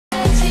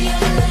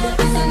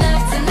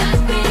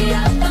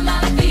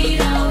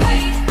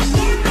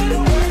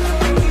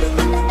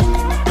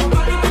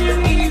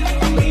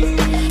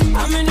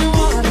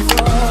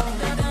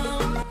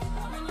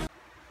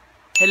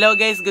Hello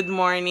guys, good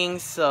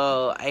morning.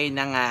 So, ayun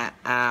na nga,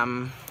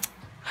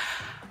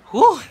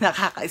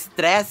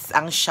 nakaka-stress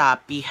ang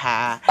Shopee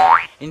ha.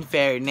 In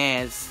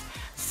fairness.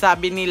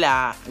 Sabi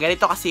nila,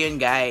 ganito kasi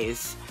yun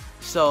guys.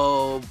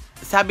 So,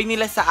 sabi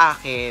nila sa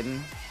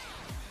akin,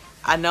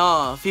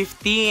 15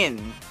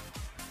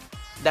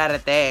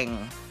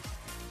 darating.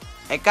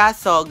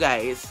 Kaso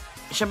guys,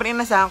 syempre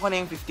inasahan ko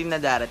na yung 15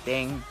 na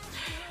darating.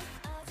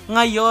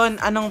 Ngayon,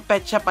 anong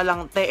petsa pa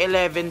lang te?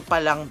 11 pa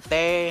lang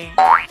te.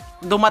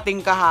 Dumating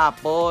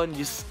kahapon.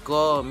 Diyos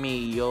ko,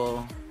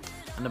 Mio.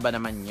 Ano ba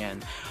naman yan?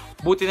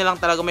 Buti na lang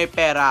talaga may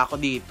pera ako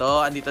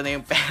dito. Andito na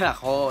yung pera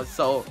ko.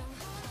 So,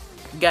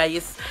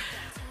 guys,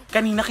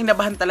 kanina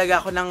kinabahan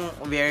talaga ako ng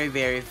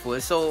very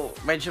full. So,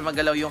 medyo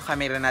magalaw yung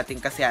camera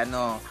natin kasi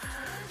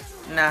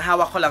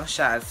nahawak ko lang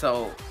siya.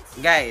 So,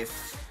 guys,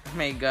 oh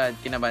my God,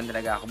 kinabahan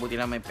talaga ako. Buti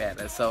na may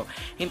pera. So,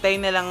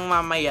 hintayin na lang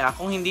mamaya.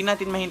 Kung hindi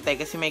natin mahintay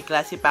kasi may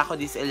klase pa ako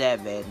this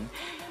 11.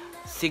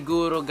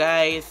 Siguro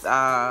guys,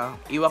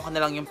 iwan ko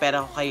na lang yung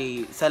pera ko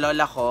sa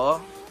lola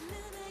ko.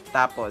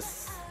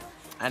 Tapos,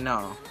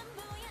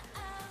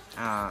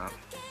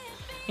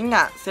 yun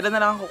nga, sila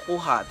na lang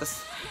kukuha.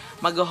 Tapos,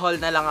 mag-haul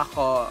na lang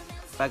ako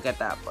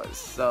pagkatapos.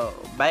 So,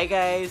 bye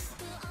guys!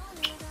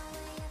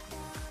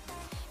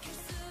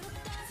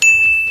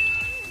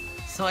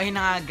 So,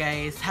 ayun na nga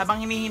guys,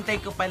 habang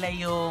hinihintay ko pala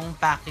yung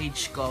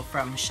package ko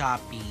from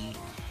Shopee,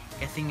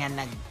 kasi nga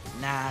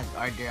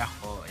nag-order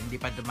ako, hindi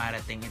pa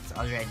dumarating, it's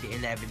already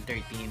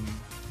 11:13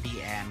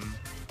 p.m.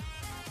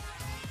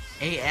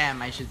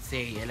 AM, I should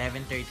say,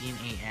 11:13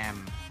 AM.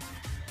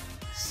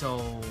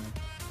 So,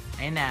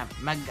 ayun na,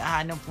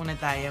 muna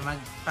tayo,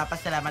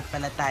 magpapasalamat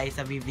pala tayo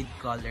sa Vivid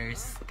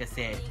Colors,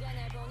 kasi,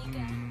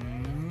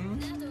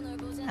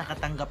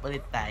 nakatanggap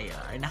ulit tayo,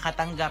 or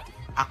nakatanggap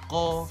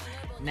ako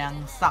ng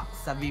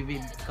socks sa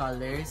Vivid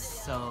Colors.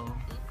 So,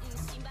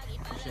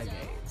 ito siya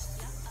guys.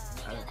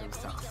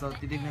 Socks. So,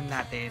 titignan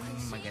natin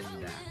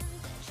maganda.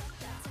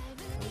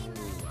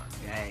 Oh,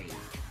 guys.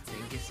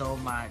 Thank you so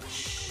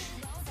much.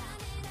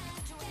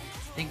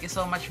 Thank you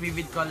so much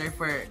Vivid Color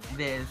for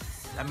this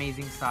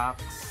amazing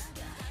socks.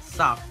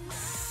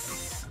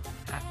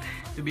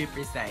 To be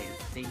precise.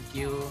 Thank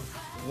you.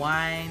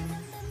 One.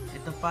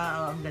 Ito pa.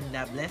 Oh, ang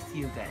ganda. Bless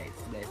you guys.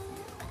 Bless you.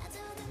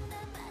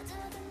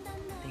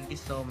 Thank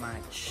you so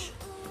much.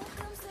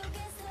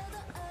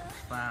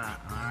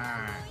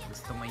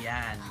 Gusto mo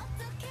yan.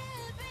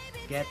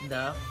 Get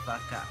the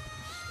fuck out.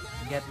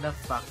 Get the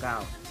fuck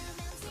out.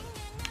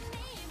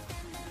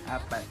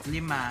 5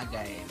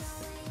 guys.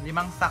 5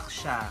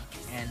 socks siya.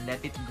 And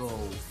Let It Go.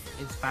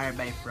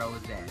 Inspired by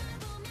Frozen.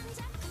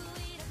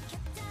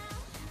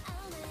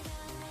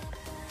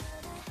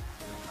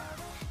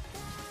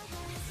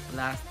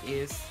 Last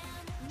is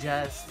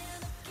Just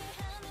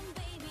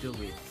Do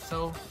It.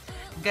 So,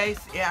 guys,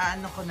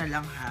 ko na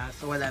lang ha.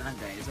 So, wala na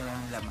guys. Wala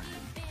nang laman.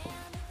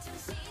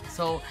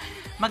 So,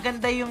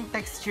 maganda yung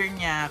texture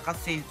niya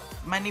kasi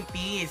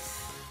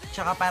manipis.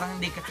 Tsaka parang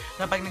hindi ka,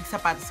 kapag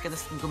nagsapatos ka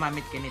tapos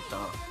gumamit ka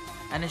nito,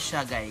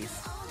 siya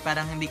guys,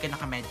 parang hindi ka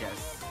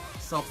nakamedyas.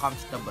 So,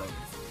 comfortable.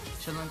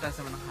 Siya nung taas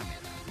naman ng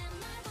camera.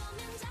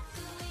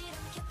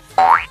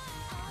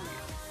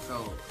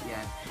 So,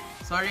 yan.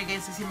 Sorry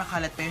guys kasi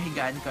makalat pa yung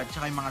higaan ko at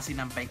tsaka yung mga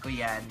sinampay ko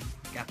yan.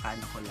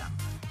 Kakano ko lang.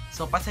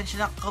 So,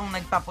 pasensya na kung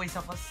nagpapoys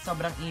ako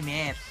sobrang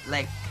init.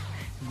 Like,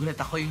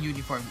 gulat ako yung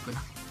uniform ko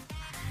lang.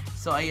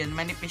 So, ayun,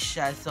 manipis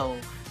siya. So,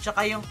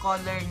 tsaka yung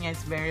color niya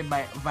is very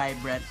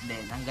vibrant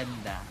din. Ang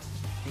ganda.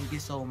 Thank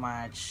you so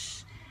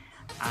much.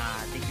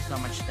 Thank you so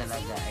much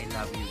talaga. I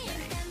love you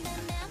guys.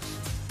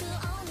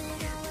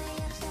 Yes,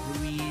 just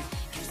do it.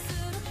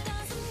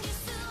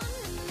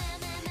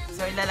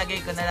 So,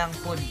 ilalagay ko na lang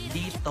po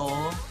dito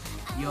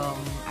yung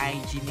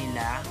IG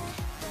nila.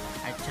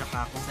 At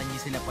tsaka kung saan nyo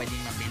sila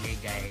pwedeng nabili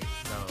guys.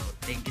 So,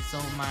 thank you so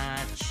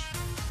much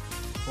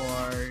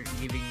for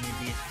giving me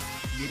this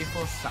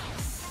beautiful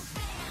socks.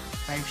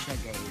 5 siya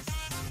guys.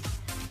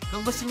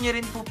 Kung gusto niyo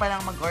rin po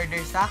palang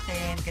mag-order sa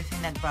akin kasi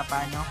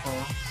nagpapaano ko,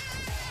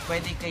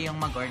 pwede kayong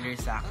mag-order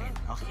sa akin.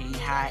 Okay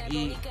ha?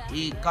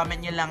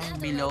 I-comment nyo lang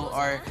below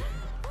or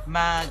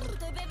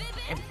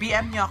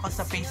PM nyo ako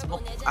sa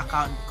Facebook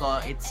account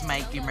ko. It's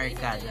Mikey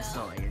Mercado.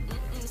 So, ayun.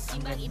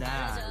 Ang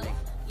ganda. Like,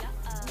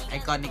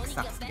 iconic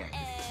socks guys.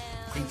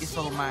 Thank you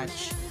so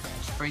much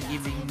for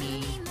giving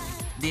me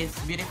this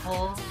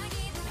beautiful,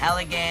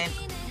 elegant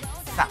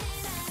socks.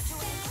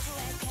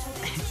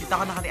 Dito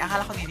ako nakatingin.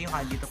 Akala ko dito yung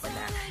dito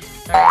pala.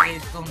 Sorry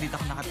guys kung dito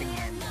ako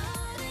nakatingin.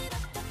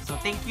 So,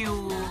 thank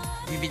you,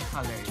 Vivid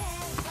Colors.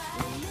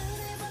 Okay.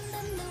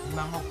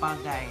 Bango pa,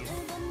 guys.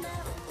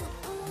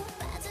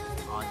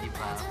 O,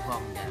 diba?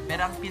 Bongga.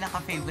 Pero ang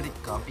pinaka-favorite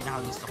ko,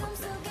 pinaka-gusto ko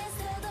talaga.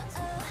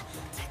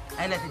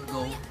 I Let It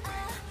Go.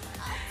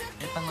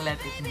 Itong Let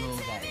It Go,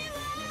 guys.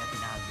 Yan ang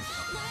pinaka-gusto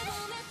ko.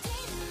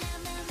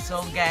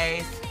 So,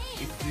 guys,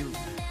 if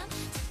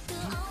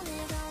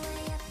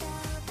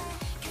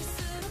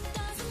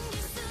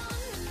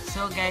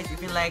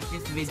you like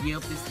this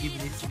video, please give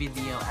this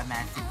video a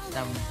massive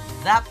thumbs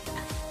up.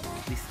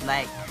 Please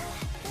like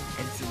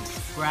and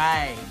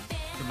subscribe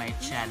to to my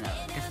channel.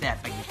 Kasi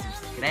pag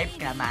subscribe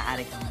ka,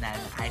 maaari kang manalo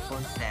ng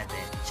iPhone 7.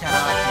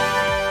 Charot!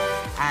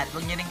 At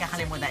huwag niyo rin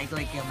kakalimutan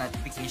i-click yung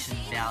notification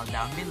bell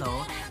down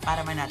below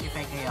para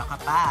ma-notify kayo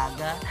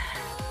kapag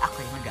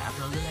ako'y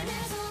mag-upload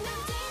ulit.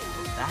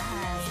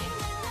 Bye!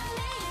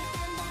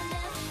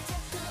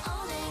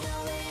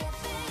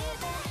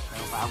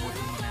 So,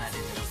 paabutin muna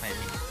natin ng 5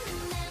 minutes.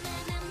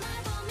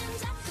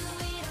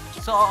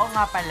 So, oo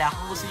nga pala,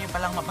 kung gusto niyo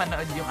palang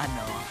mapanood yung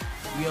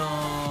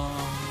yung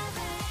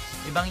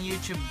ibang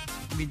YouTube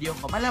video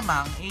ko,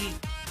 malamang,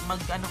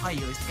 mag-ano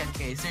kayo, scan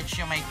kayo, search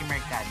yung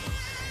Mercado.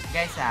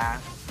 Guys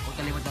huwag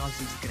kalimutan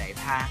mag-subscribe,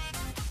 ha?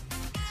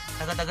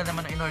 Tagal-tagal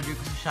naman ang in-order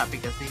ko sa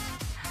Shopee kasi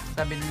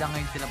sabi nila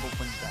ngayon sila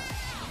pupunta.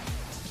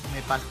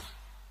 May